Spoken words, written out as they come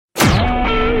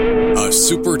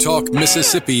SuperTalk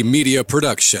Mississippi media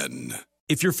production.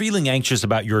 If you're feeling anxious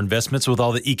about your investments with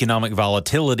all the economic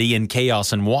volatility and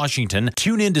chaos in Washington,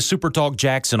 tune in to SuperTalk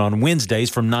Jackson on Wednesdays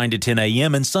from 9 to 10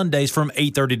 a.m. and Sundays from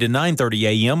 8:30 to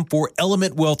 9:30 a.m. for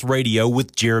Element Wealth Radio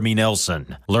with Jeremy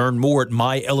Nelson. Learn more at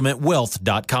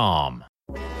myelementwealth.com.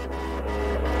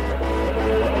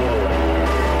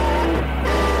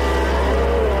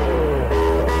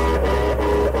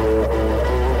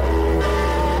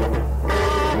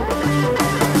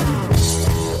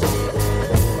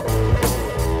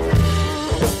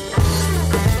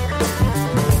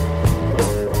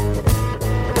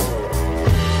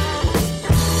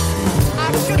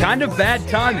 Kind of bad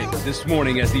timing this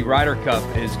morning as the Ryder Cup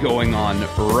is going on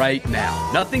right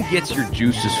now. Nothing gets your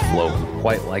juices flowing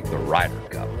quite like the Ryder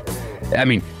Cup. I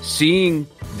mean, seeing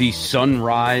the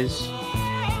sunrise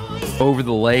over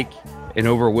the lake and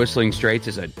over Whistling Straits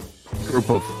as a group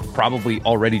of probably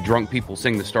already drunk people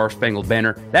sing the Star Spangled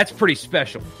Banner, that's pretty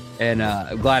special. And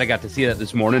I'm glad I got to see that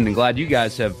this morning, and glad you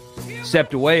guys have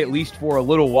stepped away at least for a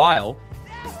little while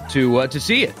to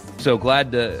see it. So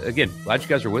glad you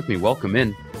guys are with me. Welcome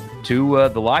in to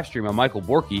the live stream. I'm Michael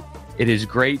Borky. It is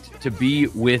great to be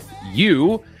with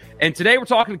you. And today we're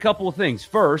talking a couple of things.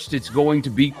 First, it's going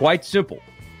to be quite simple.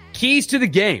 Keys to the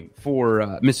game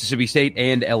for Mississippi State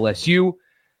and LSU.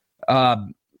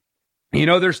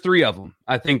 There's three of them,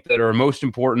 I think, that are most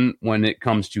important when it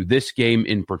comes to this game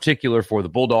in particular for the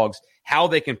Bulldogs, how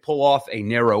they can pull off a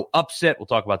narrow upset. We'll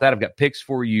talk about that. I've got picks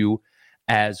for you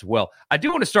as well. I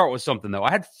do want to start with something, though. I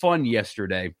had fun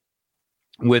yesterday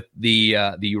with the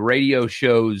radio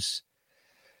show's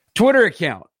Twitter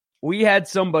account. We had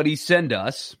somebody send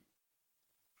us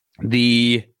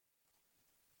the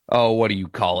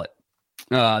Photoshop.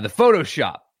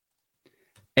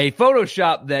 A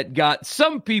Photoshop that got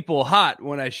some people hot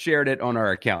when I shared it on our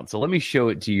account. So let me show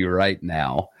it to you right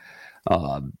now.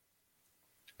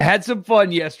 Had some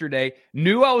fun yesterday.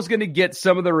 Knew I was going to get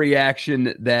some of the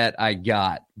reaction that I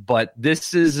got, but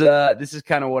this is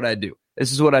kind of what I do.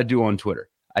 This is what I do on Twitter.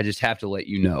 I just have to let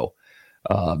you know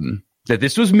that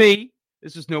this was me.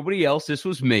 This was nobody else. This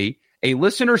was me. A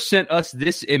listener sent us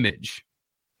this image.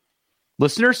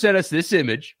 And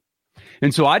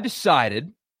so I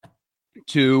decided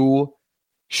to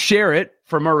share it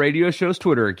from our radio show's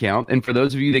Twitter account. And for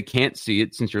those of you that can't see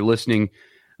it, since you're listening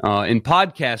in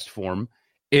podcast form,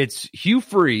 it's Hugh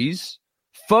Freeze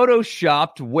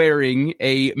photoshopped wearing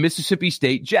a Mississippi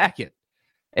State jacket.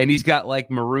 And he's got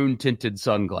like maroon tinted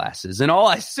sunglasses. And all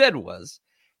I said was,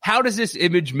 how does this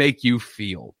image make you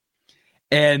feel?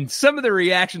 And some of the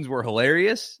reactions were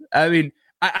hilarious. I mean,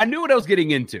 I knew what I was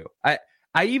getting into. I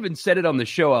even said it on the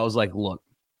show. I was like, look,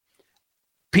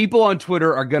 people on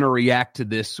Twitter are going to react to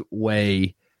this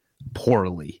way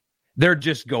poorly. They're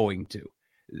just going to.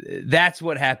 That's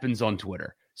what happens on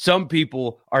Twitter. Some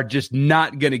people are just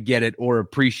not going to get it or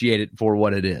appreciate it for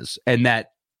what it is. And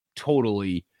that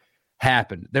totally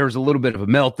happened. There was a little bit of a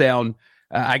meltdown.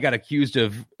 I got accused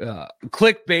of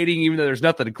clickbaiting, even though there's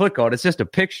nothing to click on. It's just a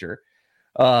picture.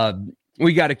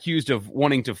 We got accused of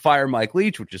wanting to fire Mike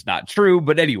Leach, which is not true.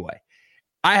 But anyway,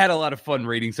 I had a lot of fun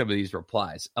reading some of these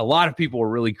replies. A lot of people were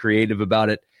really creative about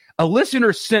it. A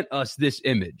listener sent us this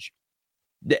image.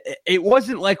 It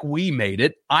wasn't like we made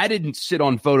it. I didn't sit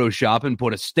on Photoshop and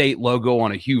put a state logo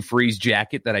on a Hugh Freeze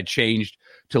jacket that I changed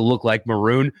to look like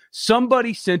maroon.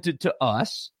 Somebody sent it to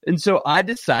us, and so I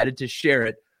decided to share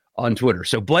it on Twitter.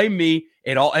 So blame me.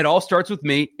 It all starts with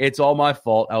me. It's all my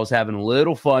fault. I was having a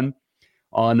little fun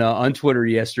on Twitter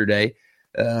yesterday.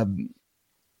 It's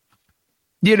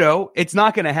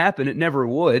not going to happen. It never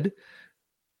would.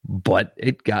 But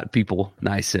it got people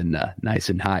nice and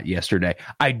hot yesterday.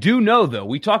 I do know, though,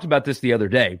 we talked about this the other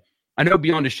day. I know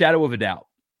beyond a shadow of a doubt,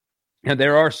 and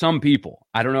there are some people,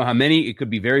 I don't know how many, it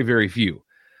could be very, very few,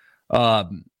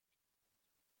 that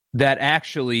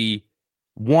actually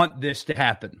want this to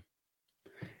happen.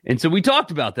 And so we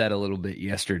talked about that a little bit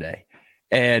yesterday.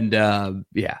 And,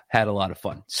 had a lot of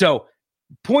fun. So,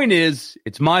 point is,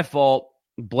 it's my fault.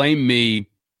 Blame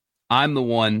me. I'm the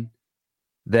one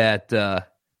that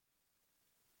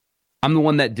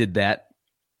did that.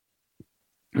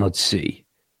 Let's see.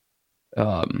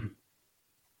 Oh,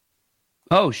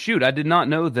 shoot. I did not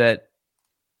know that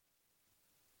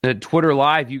Twitter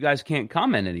Live, you guys can't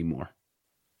comment anymore.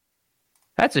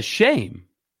 That's a shame.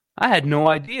 I had no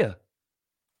idea.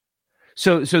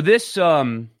 So this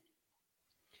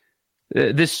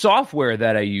this software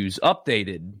that I use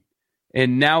updated,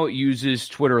 and now it uses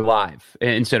Twitter Live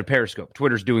instead of Periscope.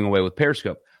 Twitter's doing away with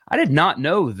Periscope. I did not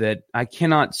know that I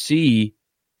cannot see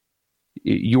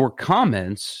your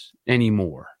comments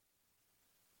anymore.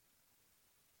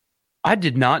 I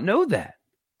did not know that.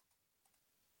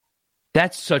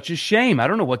 That's such a shame. I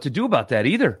don't know what to do about that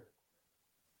either.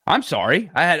 I'm sorry.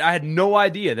 I had no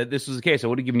idea that this was the case. I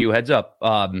would have given you a heads up.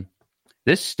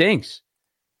 This stinks.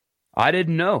 I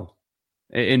didn't know.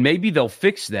 And maybe they'll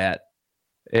fix that.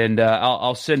 And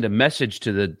I'll send a message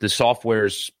to the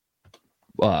software's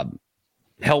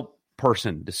help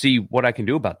person to see what I can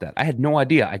do about that. I had no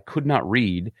idea. I could not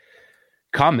read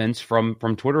comments from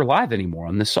Twitter Live anymore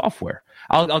on this software.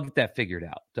 I'll get that figured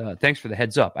out. Thanks for the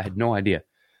heads up. I had no idea.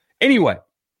 Anyway,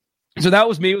 so that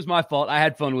was me. It was my fault. I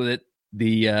had fun with it.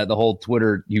 The whole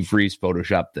Twitter you freeze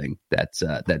Photoshop thing.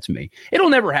 That's me. It'll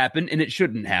never happen, and it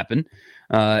shouldn't happen.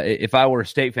 If I were a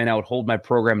State fan, I would hold my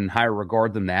program in higher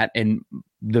regard than that, and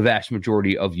the vast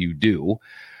majority of you do.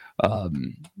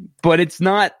 But it's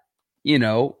not,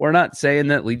 we're not saying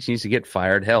that Leach needs to get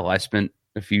fired. Hell, I spent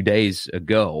a few days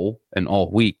ago and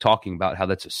all week talking about how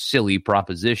that's a silly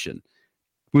proposition.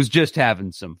 Was just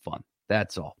having some fun.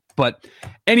 That's all. But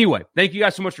anyway, thank you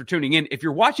guys so much for tuning in. If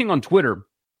you're watching on Twitter,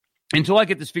 until I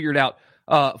get this figured out,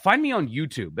 find me on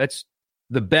YouTube. That's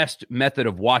the best method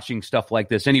of watching stuff like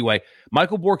this. Anyway,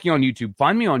 Michael Borky on YouTube.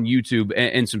 Find me on YouTube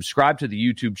and subscribe to the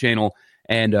YouTube channel,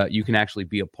 and you can actually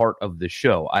be a part of the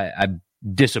show. I'm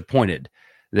disappointed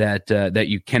that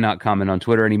you cannot comment on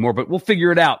Twitter anymore, but we'll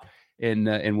figure it out,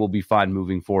 and we'll be fine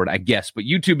moving forward, I guess. But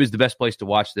YouTube is the best place to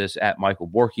watch this, at Michael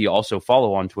Borky. Also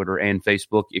follow on Twitter and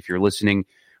Facebook if you're listening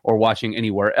or watching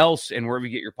anywhere else. And wherever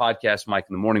you get your podcast, Mike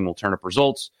in the Morning will turn up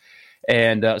results,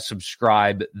 and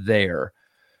subscribe there.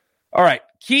 All right,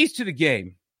 keys to the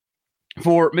game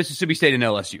for Mississippi State and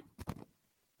LSU.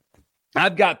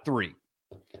 I've got three.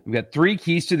 We've got three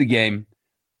keys to the game,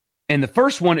 and the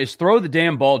first one is throw the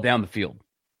damn ball down the field.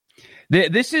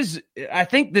 I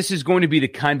think this is going to be the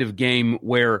kind of game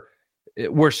where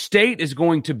State is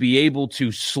going to be able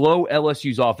to slow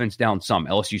LSU's offense down some.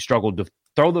 LSU struggled to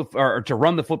to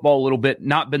run the football a little bit,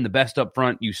 not been the best up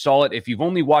front. You saw it. If you've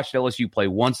only watched LSU play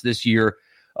once this year,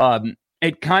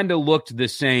 it kind of looked the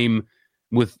same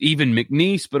with even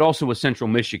McNeese, but also with Central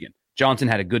Michigan. Johnson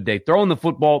had a good day throwing the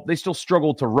football. They still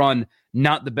struggle to run,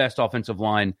 not the best offensive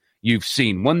line you've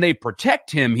seen. When they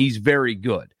protect him, he's very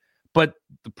good. But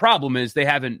the problem is they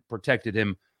haven't protected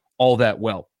him all that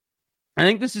well. I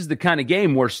think this is the kind of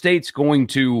game where State's going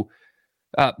to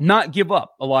not give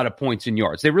up a lot of points and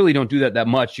yards. They really don't do that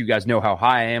much. You guys know how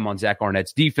high I am on Zach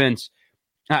Arnett's defense.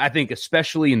 I think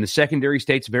especially in the secondary,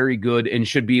 State's very good and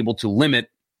should be able to limit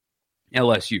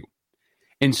LSU.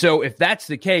 And so if that's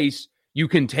the case, you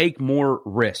can take more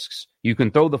risks. You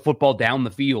can throw the football down the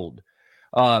field.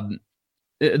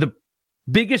 The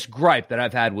biggest gripe that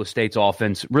I've had with State's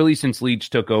offense, really since Leach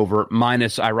took over,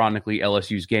 minus, ironically,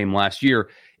 LSU's game last year,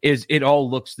 is it all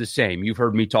looks the same. You've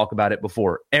heard me talk about it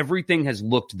before. Everything has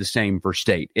looked the same for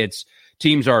State. It's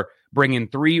teams are bringing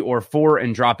 3 or 4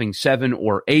 and dropping 7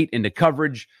 or 8 into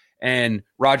coverage, and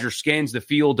Roger scans the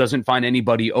field, doesn't find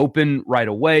anybody open right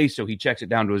away, so he checks it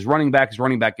down to his running back. His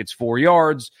running back gets 4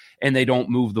 yards, and they don't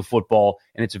move the football,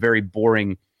 and it's a very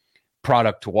boring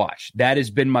product to watch. That has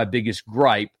been my biggest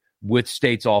gripe with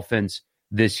State's offense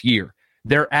this year.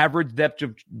 Their average depth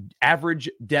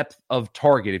of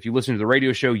target. If you listen to the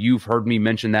radio show, you've heard me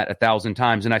mention that 1,000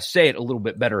 times, and I say it a little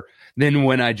bit better than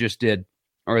what I just did.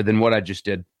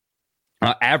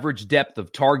 Average depth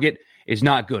of target is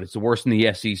not good. It's the worst in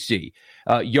the SEC.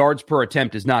 Yards per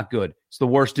attempt is not good. It's the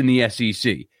worst in the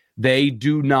SEC. They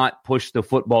do not push the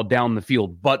football down the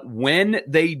field, but when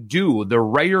they do, the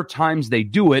rare times they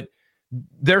do it,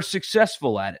 they're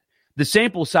successful at it. The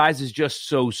sample size is just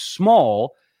so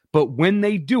small, but when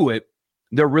they do it,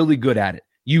 they're really good at it.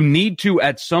 You need to,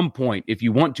 at some point, if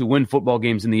you want to win football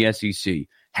games in the SEC,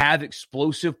 have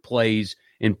explosive plays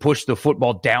and push the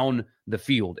football down the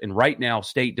field. And right now,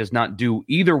 State does not do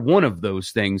either one of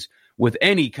those things with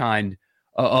any kind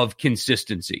of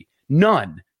consistency.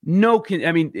 None.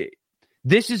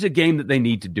 This is a game that they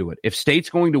need to do it. If State's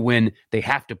going to win, they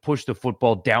have to push the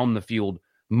football down the field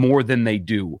more than they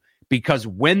do. Because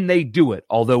when they do it,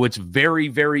 although it's very,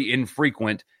 very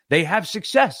infrequent, they have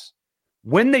success.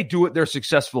 When they do it, they're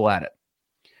successful at it.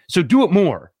 So do it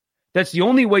more. That's the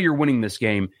only way you're winning this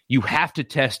game. You have to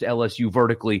test LSU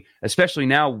vertically, especially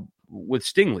now with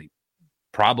Stingley.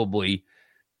 Probably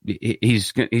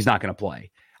he's not going to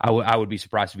play. I would be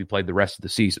surprised if he played the rest of the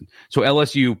season. So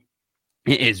LSU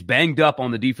is banged up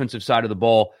on the defensive side of the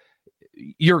ball.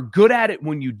 You're good at it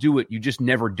when you do it. You just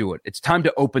never do it. It's time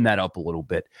to open that up a little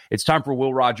bit. It's time for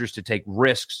Will Rogers to take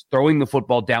risks throwing the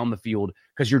football down the field,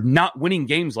 because you're not winning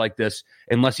games like this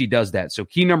unless he does that. So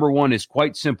key number 1 is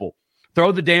quite simple.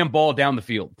 Throw the damn ball down the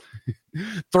field.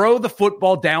 Throw the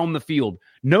football down the field.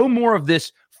 No more of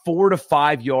this 4 to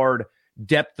 5 yard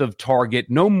depth of target,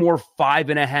 no more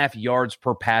 5.5 yards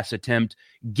per pass attempt.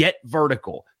 Get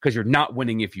vertical, because you're not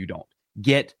winning if you don't.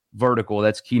 Get vertical.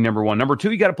 That's key number one. Number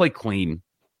two, you got to play clean.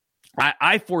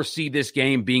 I foresee this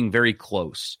game being very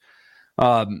close,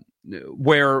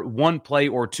 where one play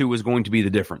or two is going to be the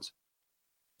difference.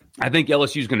 I think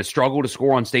LSU is going to struggle to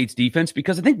score on State's defense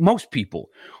because I think most people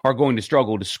are going to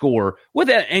struggle to score with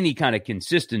any kind of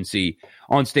consistency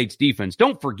on State's defense.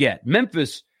 Don't forget,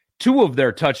 Memphis, 2 of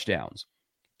their touchdowns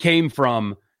came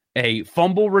from a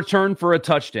fumble return for a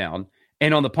touchdown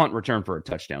and on the punt return for a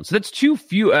touchdown. So that's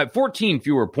 14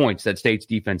 fewer points that State's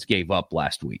defense gave up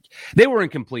last week. They were in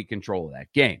complete control of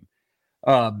that game.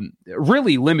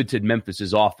 Really limited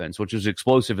Memphis's offense, which was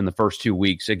explosive in the first 2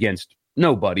 weeks against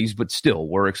nobodies, but still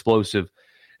were explosive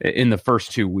in the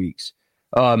first 2 weeks.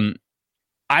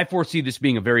 I foresee this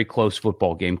being a very close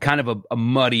football game, kind of a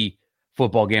muddy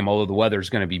football game, although the weather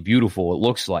is going to be beautiful, it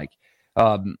looks like.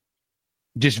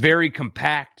 Just very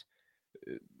compact,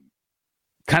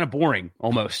 kind of boring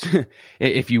almost,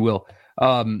 if you will.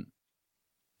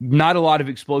 Not a lot of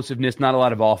explosiveness, not a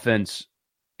lot of offense,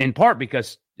 in part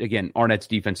because, again, Arnett's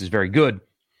defense is very good.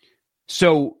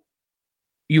 So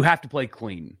you have to play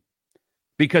clean,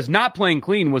 because not playing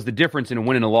clean was the difference in a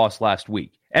win and a loss last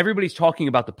week. Everybody's talking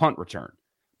about the punt return,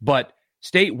 but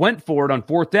State went for it on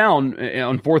 4th down,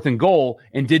 on 4th and goal,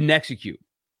 and didn't execute.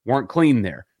 Weren't clean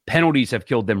there. Penalties have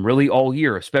killed them really all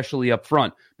year, especially up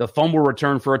front. The fumble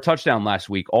return for a touchdown last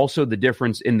week, also the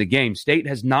difference in the game. State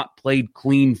has not played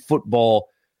clean football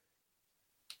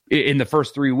in the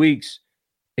first 3 weeks,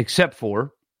 except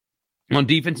for on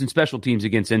defense and special teams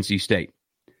against NC State.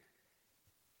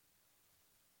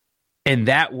 And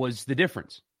that was the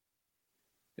difference.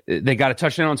 They got a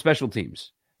touchdown on special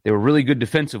teams. They were really good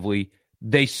defensively.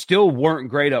 They still weren't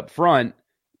great up front,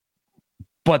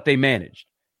 but they managed.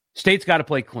 State's got to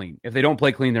play clean. If they don't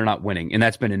play clean, they're not winning, and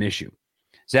that's been an issue.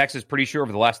 Zach is pretty sure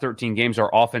over the last 13 games, our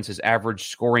offense has averaged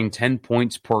scoring 10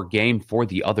 points per game for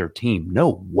the other team.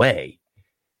 No way.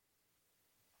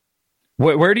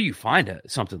 Where do you find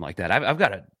something like that? I've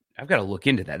got to look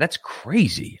into that. That's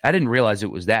crazy. I didn't realize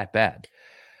it was that bad.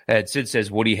 Sid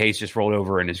says Woody Hayes just rolled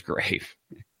over in his grave.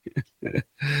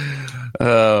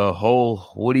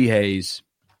 Whole Woody Hayes.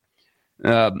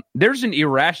 There's an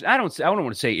irrational, I don't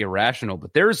want to say irrational,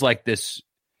 but there's like this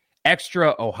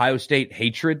extra Ohio State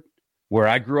hatred where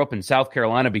I grew up in South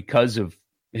Carolina because of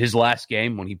his last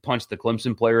game when he punched the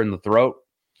Clemson player in the throat.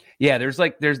 Yeah,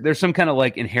 there's some kind of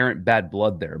like inherent bad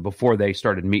blood there before they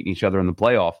started meeting each other in the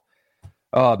playoff.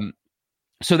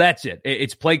 So that's it.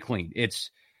 It's play clean.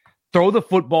 It's throw the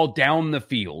football down the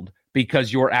field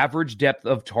because your average depth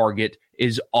of target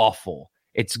is awful.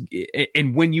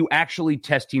 And when you actually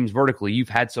test teams vertically, you've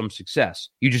had some success.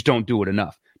 You just don't do it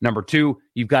enough. Number two,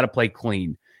 you've got to play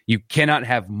clean. You cannot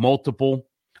have multiple.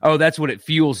 Oh, that's what it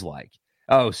feels like.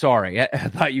 Oh, sorry. I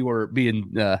thought you were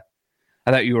being.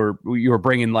 I thought you were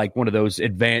bringing like one of those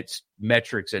advanced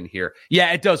metrics in here.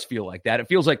 Yeah, it does feel like that. It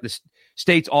feels like the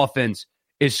State's offense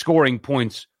is scoring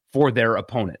points for their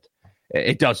opponent.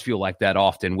 It does feel like that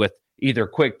often with either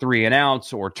quick 3 and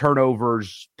outs or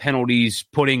turnovers, penalties,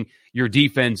 putting your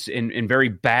defense in very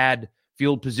bad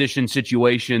field position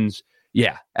situations.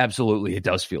 Yeah, absolutely. It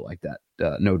does feel like that,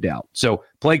 no doubt. So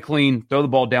play clean, throw the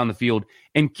ball down the field,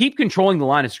 and keep controlling the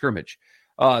line of scrimmage.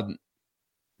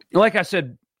 Like I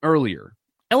said earlier,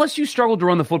 LSU struggled to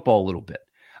run the football a little bit.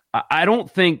 I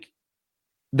don't think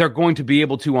they're going to be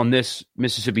able to on this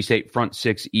Mississippi State front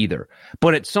six either.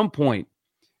 But at some point,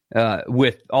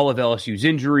 with all of LSU's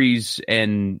injuries,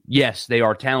 and yes, they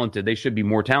are talented. They should be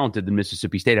more talented than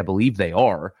Mississippi State. I believe they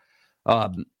are.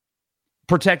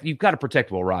 You've got to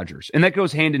protect Will Rogers. And that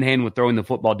goes hand in hand with throwing the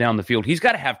football down the field. He's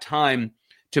got to have time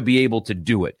to be able to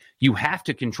do it. You have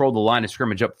to control the line of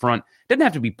scrimmage up front. It doesn't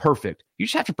have to be perfect. You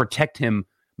just have to protect him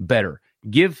better.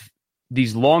 Give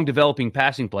these long developing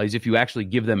passing plays, if you actually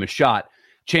give them a shot,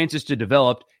 chances to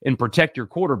develop and protect your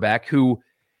quarterback who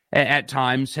at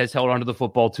times has held onto the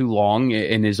football too long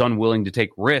and is unwilling to take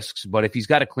risks. But if he's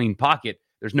got a clean pocket,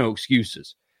 there's no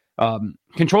excuses.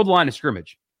 Control the line of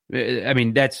scrimmage. I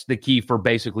mean, that's the key for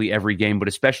basically every game, but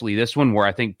especially this one where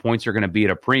I think points are going to be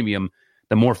at a premium.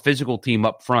 The more physical team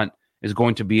up front is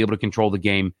going to be able to control the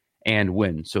game and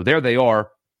win. So there they are.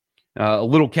 A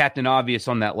little Captain Obvious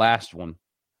on that last one,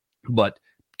 but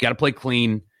got to play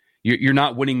clean. You're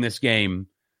not winning this game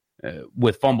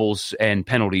with fumbles and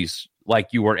penalties like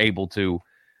you were able to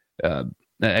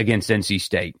against NC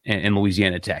State and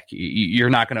Louisiana Tech. You're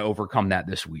not going to overcome that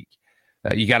this week.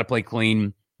 You got to play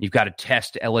clean. You've got to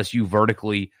test LSU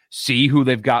vertically, see who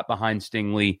they've got behind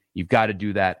Stingley. You've got to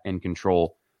do that and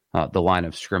control the line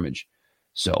of scrimmage.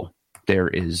 So there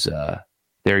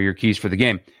are your keys for the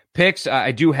game. Picks,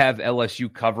 I do have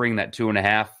LSU covering that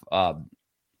 2.5.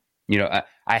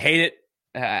 I hate it.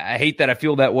 I hate that I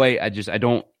feel that way. I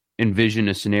don't envision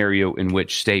a scenario in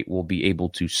which State will be able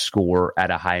to score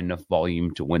at a high enough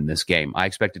volume to win this game. I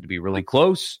expect it to be really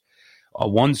close, a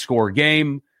one-score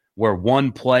game where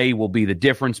one play will be the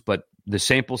difference, but the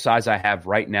sample size I have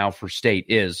right now for State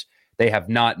is they have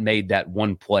not made that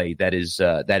one play that is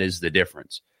the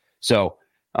difference. So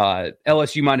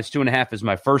LSU minus 2.5 is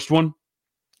my first one.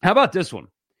 How about this one?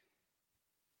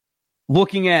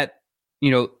 Looking at,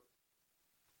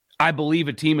 I believe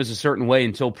a team is a certain way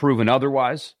until proven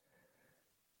otherwise.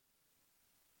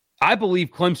 I believe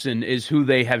Clemson is who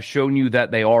they have shown you that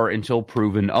they are until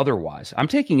proven otherwise. I'm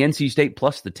taking NC State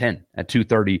plus the 10 at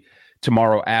 2:30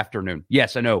 tomorrow afternoon.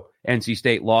 Yes, I know NC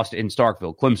State lost in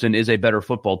Starkville. Clemson is a better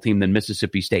football team than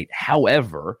Mississippi State.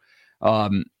 However,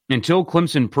 until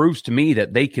Clemson proves to me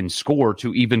that they can score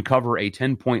to even cover a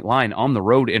 10-point line on the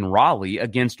road in Raleigh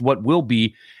against what will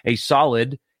be a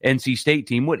solid NC State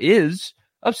team, what is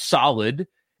a solid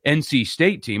NC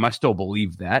State team, I still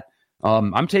believe that.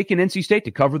 I'm taking NC State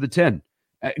to cover the 10.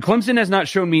 Clemson has not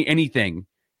shown me anything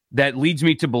that leads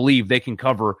me to believe they can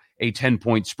cover a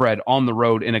 10-point spread on the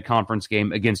road in a conference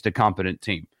game against a competent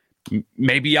team.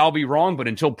 Maybe I'll be wrong, but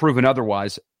until proven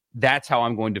otherwise, that's how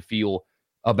I'm going to feel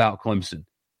about Clemson.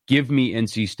 Give me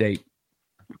NC State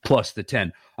plus the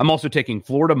 10. I'm also taking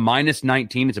Florida minus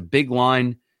 19. It's a big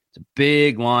line.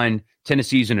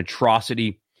 Tennessee's an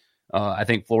atrocity. I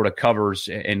think Florida covers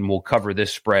and will cover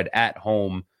this spread at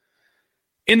home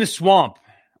in the Swamp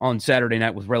on Saturday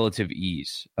night with relative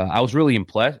ease. I was really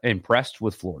impressed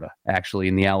with Florida, actually,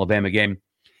 in the Alabama game.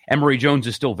 Emory Jones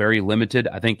is still very limited.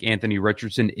 I think Anthony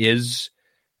Richardson is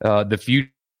the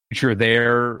future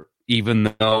there,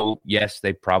 even though, yes,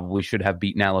 they probably should have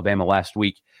beaten Alabama last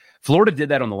week. Florida did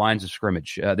that on the lines of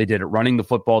scrimmage. They did it running the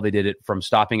football. They did it from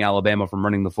stopping Alabama from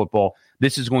running the football.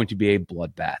 This is going to be a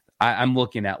bloodbath. I'm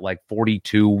looking at like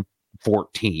 42-14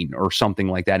 or something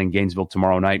like that in Gainesville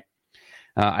tomorrow night.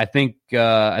 I think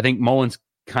Mullins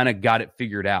kind of got it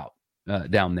figured out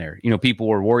down there. People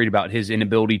were worried about his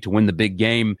inability to win the big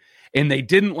game, and they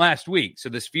didn't last week. So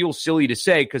this feels silly to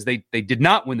say because they did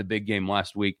not win the big game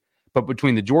last week. But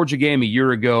between the Georgia game a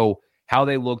year ago, how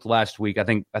they looked last week, I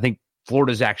think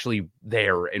Florida's actually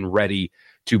there and ready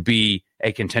to be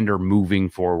a contender moving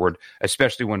forward,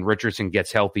 especially when Richardson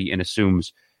gets healthy and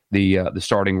assumes the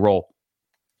starting role.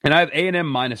 And I have A&M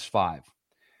minus 5.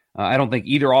 I don't think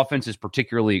either offense is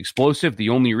particularly explosive. The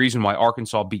only reason why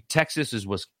Arkansas beat Texas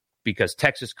was because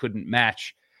Texas couldn't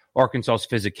match Arkansas's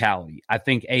physicality. I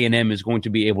think A&M is going to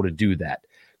be able to do that.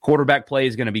 Quarterback play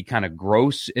is going to be kind of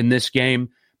gross in this game,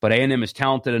 but A&M is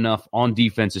talented enough on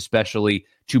defense especially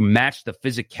to match the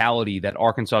physicality that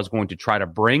Arkansas is going to try to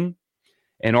bring,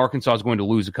 and Arkansas is going to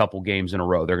lose a couple games in a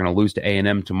row. They're going to lose to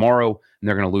A&M tomorrow, and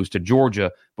they're going to lose to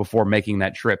Georgia before making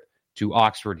that trip to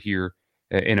Oxford here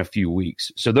in a few weeks.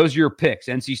 So those are your picks.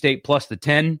 NC State plus the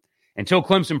 10. Until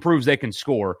Clemson proves they can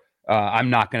score, I'm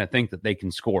not going to think that they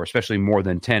can score, especially more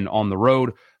than 10 on the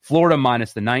road. Florida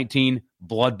minus the 19.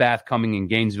 Bloodbath coming in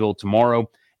Gainesville tomorrow.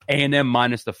 A&M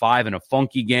minus the 5 in a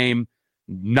funky game.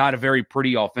 Not a very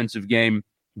pretty offensive game,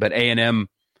 but A&M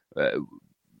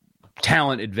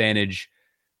talent advantage,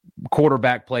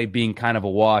 quarterback play being kind of a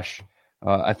wash,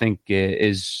 I think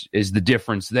is the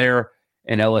difference there.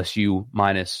 And LSU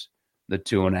minus the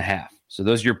 2.5. So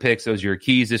those are your picks. Those are your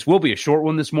keys. This will be a short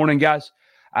one this morning, guys.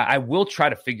 I will try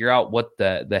to figure out what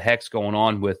the heck's going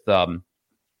on with the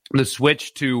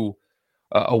switch to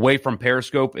away from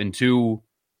Periscope and to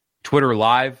Twitter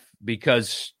Live,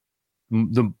 because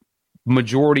the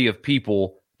majority of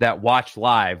people that watch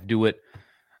live do it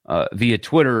via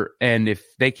Twitter, and if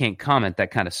they can't comment,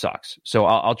 that kind of sucks. So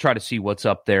I'll try to see what's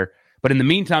up there. But in the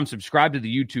meantime, subscribe to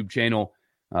the YouTube channel.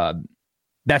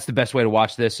 That's the best way to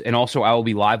watch this. And also, I will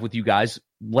be live with you guys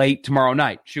late tomorrow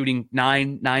night, shooting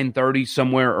 9:30,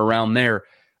 somewhere around there.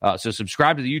 So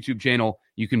subscribe to the YouTube channel.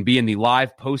 You can be in the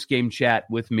live post-game chat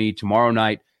with me tomorrow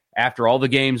night after all the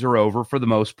games are over for the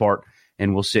most part,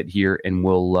 and we'll sit here and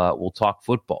we'll talk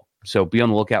football. So be on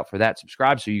the lookout for that.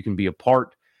 Subscribe so you can be a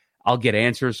part. I'll get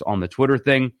answers on the Twitter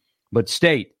thing. But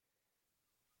State,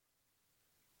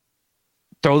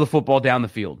 throw the football down the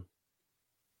field.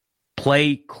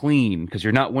 Play clean, because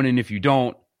you're not winning if you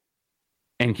don't,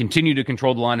 and continue to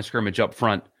control the line of scrimmage up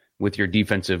front with your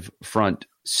defensive front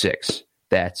six.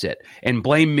 That's it. And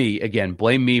blame me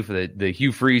for the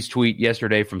Hugh Freeze tweet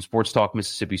yesterday from Sports Talk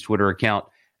Mississippi's Twitter account.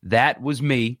 That was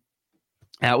me.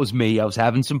 I was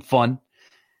having some fun.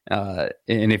 And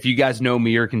if you guys know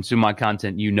me or consume my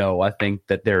content, I think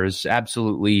that there is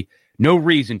absolutely no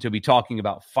reason to be talking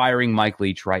about firing Mike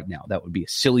Leach right now. That would be a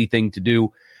silly thing to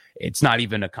do. It's not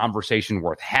even a conversation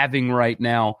worth having right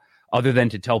now, other than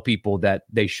to tell people that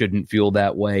they shouldn't feel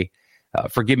that way.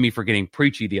 Forgive me for getting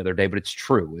preachy the other day, but it's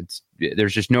true.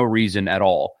 There's just no reason at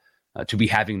all to be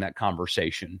having that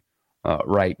conversation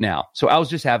right now. So I was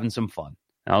just having some fun.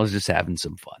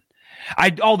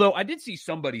 Although I did see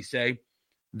somebody say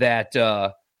that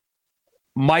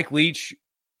Mike Leach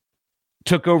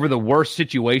took over the worst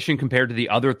situation compared to the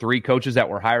other three coaches that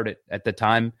were hired at the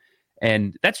time.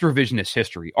 And that's revisionist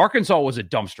history. Arkansas was a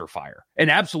dumpster fire, an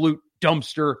absolute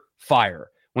dumpster fire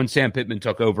when Sam Pittman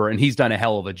took over. And he's done a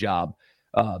hell of a job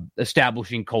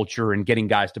establishing culture and getting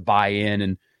guys to buy in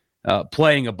and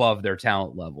playing above their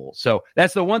talent level. So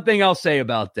that's the one thing I'll say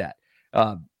about that.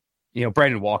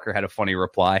 Brandon Walker had a funny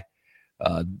reply.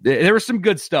 There was some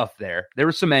good stuff there. There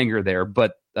was some anger there,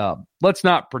 but let's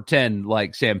not pretend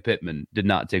like Sam Pittman did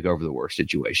not take over the worst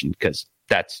situation, because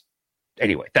that's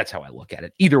how I look at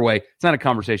it. Either way, it's not a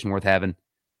conversation worth having.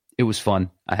 It was fun.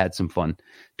 I had some fun.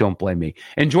 Don't blame me.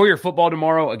 Enjoy your football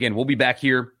tomorrow. Again, we'll be back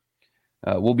here.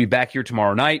 We'll be back here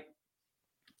tomorrow night,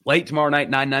 late tomorrow night,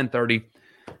 9:30,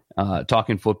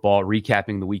 talking football,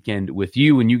 recapping the weekend with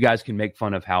you, and you guys can make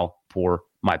fun of how poor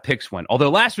my picks went. Although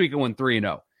last week I went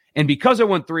 3-0. And because I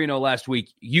went 3-0 last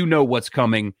week, you know what's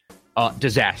coming.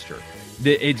 Disaster.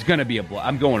 It's going to be a blow.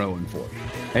 I'm going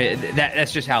 0-4.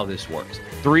 That's just how this works.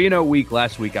 3-0 week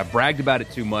last week. I bragged about it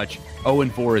too much.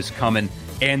 0-4 is coming,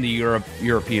 and the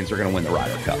Europeans are going to win the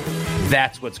Ryder Cup.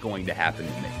 That's what's going to happen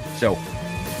to me. So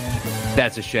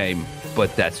that's a shame,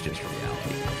 but that's just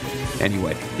reality.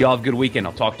 Anyway, y'all have a good weekend.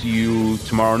 I'll talk to you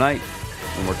tomorrow night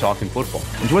when we're talking football.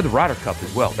 Enjoy the Ryder Cup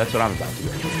as well. That's what I'm about to do.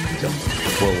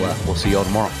 So we'll see y'all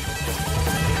tomorrow.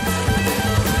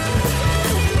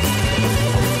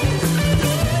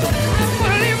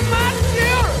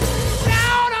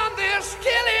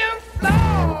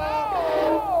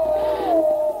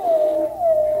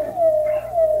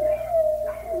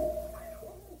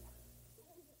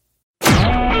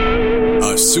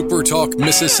 SuperTalk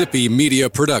Mississippi Media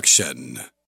Production.